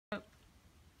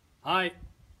Hi,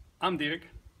 I'm Dirk.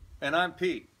 And I'm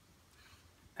Pete.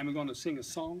 And we're going to sing a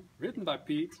song written by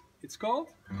Pete. It's called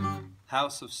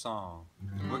House of Song.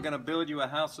 We're going to build you a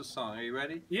house of song. Are you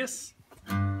ready? Yes.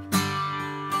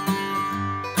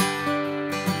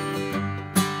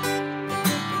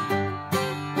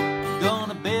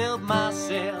 Gonna build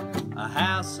myself a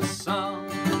house of song,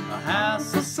 a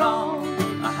house of song,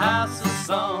 a house of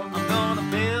song. I'm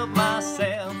gonna build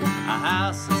myself a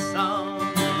house of song,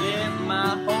 live my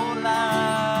whole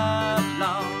life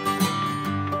long.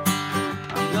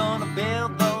 I'm gonna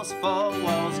build those four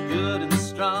walls good and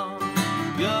strong,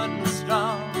 good and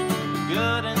strong,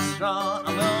 good and strong.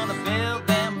 I'm gonna build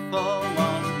them four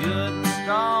walls good and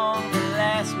strong to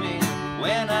last me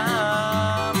when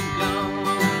I'm gone.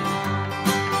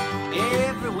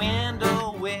 Every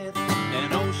window with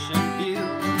an ocean view,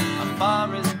 a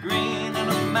forest green and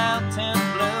a mountain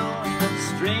blue,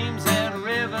 streams and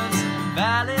rivers,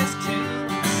 valleys too,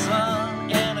 a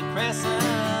sun and a crescent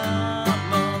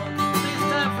moon. I think it's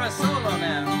time for a solo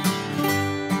now.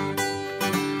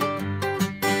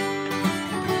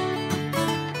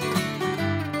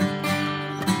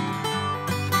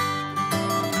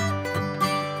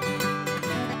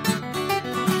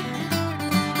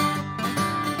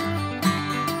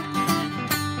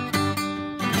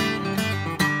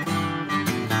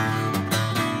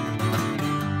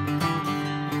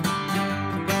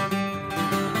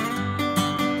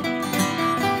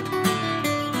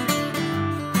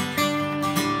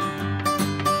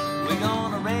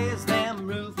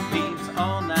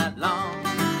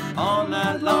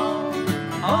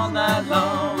 All night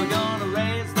long, we're gonna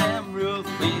raise them roof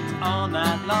beams all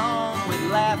night long with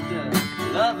laughter,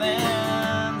 love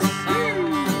and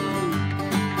song.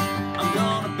 I'm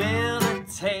gonna build a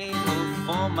table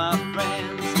for my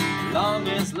friends,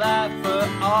 longest life for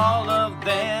all of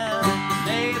them.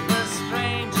 Neighbors,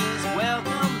 strangers,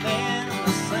 welcome them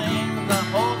to sing the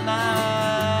whole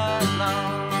night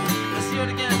long. Let's hear it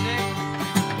again, Dick.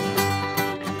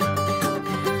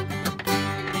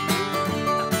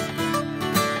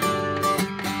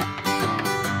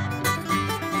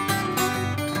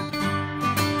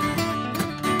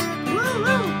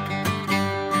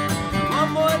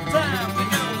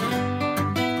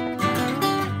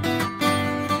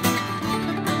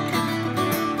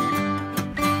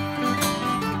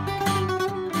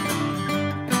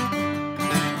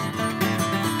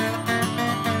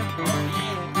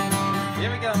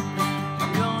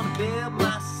 I'm gonna build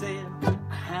myself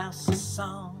a house of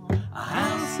song, a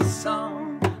house of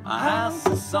song, a house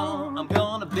of song. I'm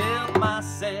gonna build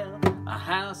myself a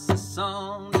house of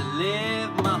song to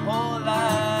live my whole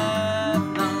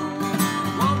life long.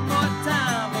 One more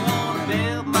time, I wanna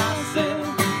build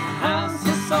myself a house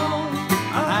of song,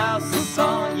 a house of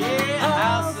song, yeah, a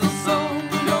house of song.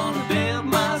 I'm gonna build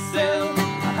myself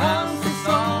a house of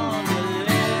song to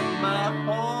live my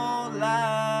whole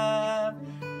life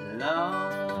long.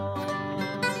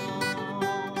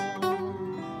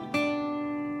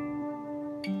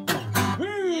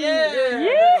 Yeah!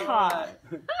 Yeehaw!